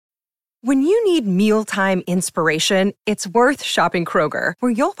When you need mealtime inspiration, it's worth shopping Kroger,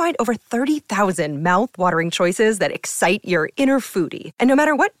 where you'll find over 30,000 mouth-watering choices that excite your inner foodie. And no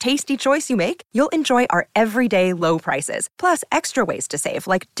matter what tasty choice you make, you'll enjoy our everyday low prices, plus extra ways to save,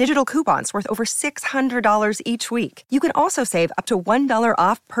 like digital coupons worth over $600 each week. You can also save up to $1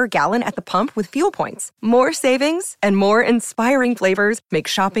 off per gallon at the pump with fuel points. More savings and more inspiring flavors make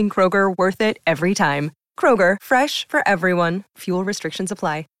shopping Kroger worth it every time. Kroger, fresh for everyone. Fuel restrictions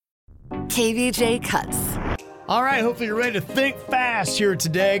apply. KVJ Cuts. All right, hopefully you're ready to think fast here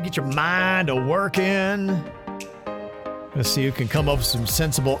today. Get your mind a working. Let's see who can come up with some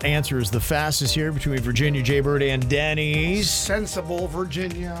sensible answers the fastest here between Virginia, Jaybird, and Denny's. Sensible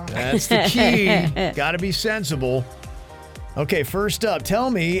Virginia. That's the key. Got to be sensible. Okay, first up,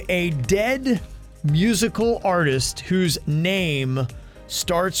 tell me a dead musical artist whose name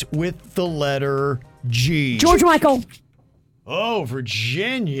starts with the letter G. George Michael. Oh,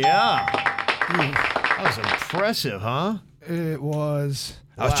 Virginia. That was impressive, huh? It was.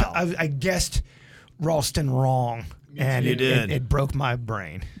 Wow. I guessed Ralston wrong, and You did. It broke my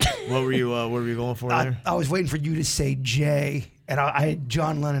brain. What were you going for there? I was waiting for you to say J, and I had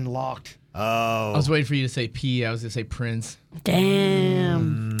John Lennon locked. Oh. I was waiting for you to say P. I was going to say Prince.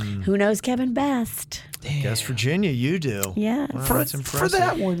 Damn. Who knows Kevin best? Guess Virginia, you do. Yeah. Wow, For that's impressive.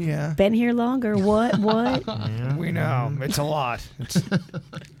 that one, yeah. Been here longer. What? We know. It's a lot.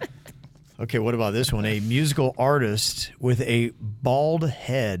 Okay, what about this one? A musical artist with a bald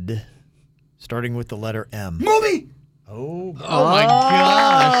head starting with the letter M. Moby! Oh, my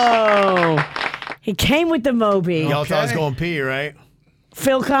gosh. Oh. He came with the Moby. Y'all thought I was going P, right?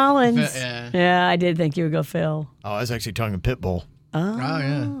 Phil Collins. Yeah. I did think you would go Phil. Oh, I was actually talking Pitbull. Oh,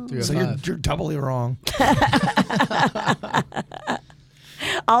 yeah. 3 So you're doubly wrong.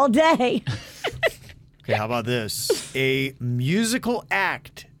 All day. Okay, how about this? A musical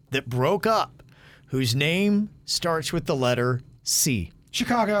act that broke up whose name starts with the letter C.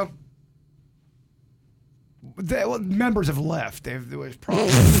 Chicago. Members have left. There was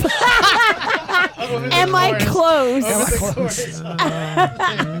problems. Am I close? No.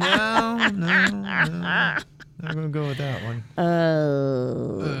 I'm going to go with that one.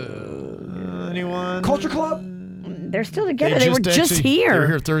 Anyone? Culture Club? They're still together. They were just here. They were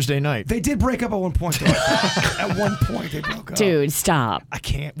here Thursday night. They did break up at one point, though. At one point, they broke up. Dude, stop. I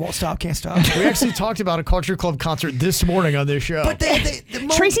can't. Won't stop. Can't stop. We actually talked about a Culture Club concert this morning on this show. But the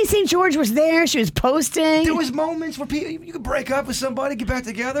Tracy St. George was there. She was posting. there was moments where people you could break up with somebody, get back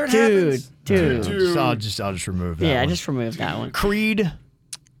together. It Dude. happens. So I'll just remove that Yeah, one. just remove that one. Creed.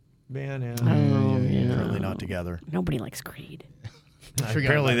 Man, yeah. Apparently not together. Nobody likes Creed.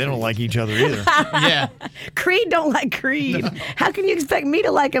 Apparently they don't like each other either. Yeah. Creed don't like Creed. How can you expect me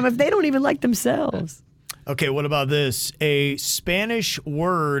to like them if they don't even like themselves? Okay, what about this? A Spanish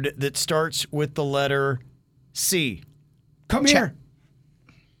word that starts with the letter C. Come here.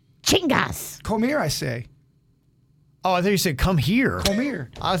 Chingas. Come here, I say. Oh, I thought you said come here. Come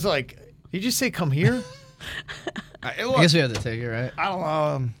here. I was like, did you just say come here? I guess we have to take it, right? I don't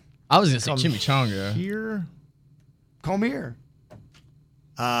know. I was going to say chimichanga. Here? Come here.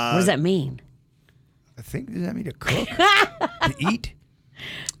 What does that mean? I think, does that mean to cook? To eat?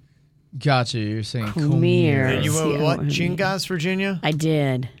 Gotcha. You're saying Come here. And you See, went I what? don't know. Chingas, Virginia? I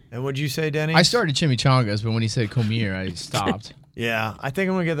did. And what'd you say, Denny? I started chimichangas, but when he said come here, I stopped. Yeah, I think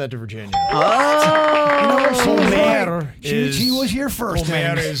I'm going to get that to Virginia. Comer. is- She was here first.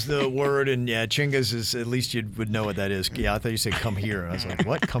 Comer is the word, and yeah, chingas is, at least you would know what that is. Yeah, I thought you said come here. I was like,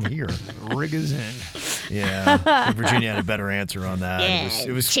 what? Come here? Rig is in. Yeah. I think Virginia had a better answer on that. Yeah,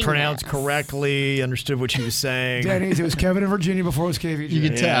 it was chingas. pronounced correctly, understood what she was saying. Denny's, it was Kevin and Virginia before it was KVJ. You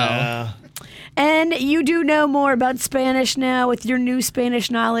could tell. Yeah. And you do know more about Spanish now with your new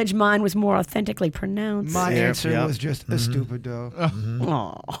Spanish knowledge. Mine was more authentically pronounced. My Yep, answer yep. was just a stupid dough.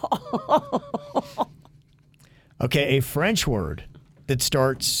 Aw. Okay, a French word that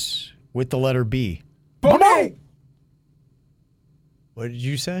starts with the letter B. Bonet! What did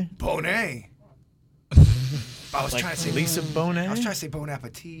you say? Bonet. I was trying to say Lisa Bonet? I was trying to say bon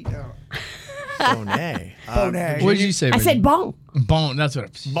appetit. Oh. Bonet. Bonet. What did you say? I said bon. Bon. That's what I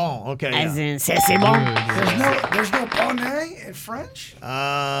Bon. Okay. As Yeah. in, c'est bon. There's no bonnet in French?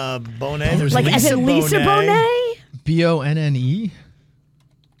 Bonet. There's Like, Lisa as in Lisa Bonet? Bonne?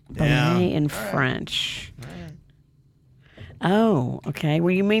 Yeah. Bonet in French. Oh, okay.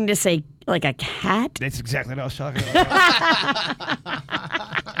 Well, you mean to say like a cat? That's exactly what I was talking about.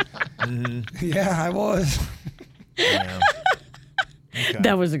 Yeah, I was. Yeah. Okay.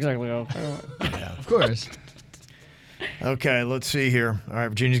 That was exactly what Of course. Okay, let's see here. All right,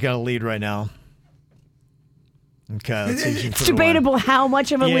 Virginia's got a lead right now. Okay, let's see if you can It's put it away. debatable how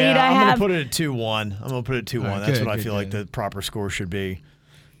much of a lead I I'm have. going to put it at 2-1. I'm going to put it at 2-1. All right, That's good, what I good, feel like good. the proper score should be.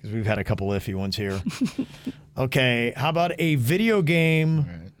 Because we've had a couple iffy ones here. Okay, how about a video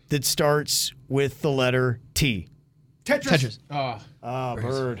game that starts with the letter T? Tetris. Oh,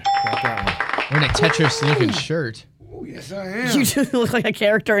 Bird. Got that Wearing a Tetris-looking shirt. Oh, yes, I am. You just look like a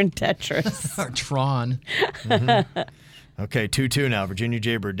character in Tetris. Or Tron. one. Okay, 2-2 now. Virginia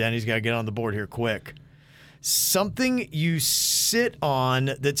Jaybird. Danny's got to get on the board here quick. Something you sit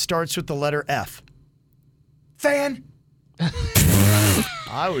on that starts with the letter F. Fan.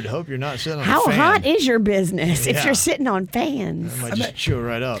 I would hope you're not sitting on How a fan. hot is your business if Yeah. you're sitting on fans? I might just chew it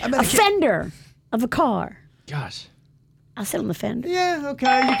right up. A fender of a car. Gosh. I'll sit on the fender. Yeah,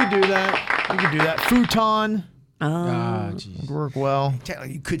 okay, you could do that. You could do that. Futon Oh, jeez. would work well.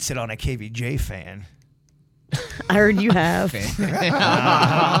 Technically, you could sit on a KVJ fan. I heard you have.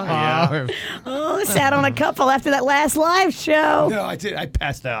 Yeah. Oh, sat on a couple after that last live show. No, I did. I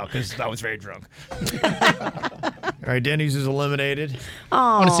passed out because I was very drunk. All right, Denny's is eliminated.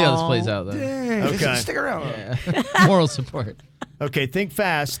 I want to see how this plays out, though. Okay. Stick around. Moral support. Okay, think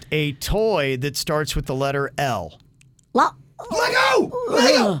fast. A toy that starts with the letter L. Lego!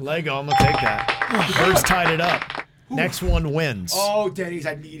 Lego! Lego, I'm going to take that. Bird's tied it up. Next one wins. Oh, Denny's,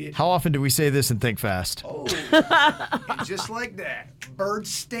 I need it. How often do we say this and think fast? Oh, just like that. Bird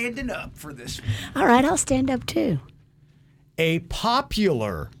standing up for this one. All right, I'll stand up too. A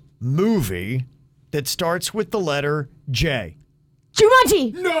popular movie that starts with the letter J.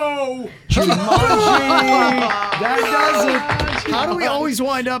 Jumanji! No! That does it. How do we always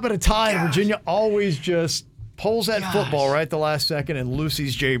wind up at a tie? Virginia always just pulls that football right at the last second, and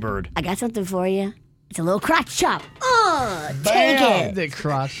Lucy's Jaybird. I got something for you. It's a little crotch chop. Take Bam! it. The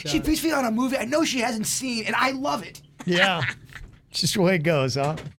crotch. She puts me on a movie I know she hasn't seen, and I love it. Yeah. It's just the way it goes, huh?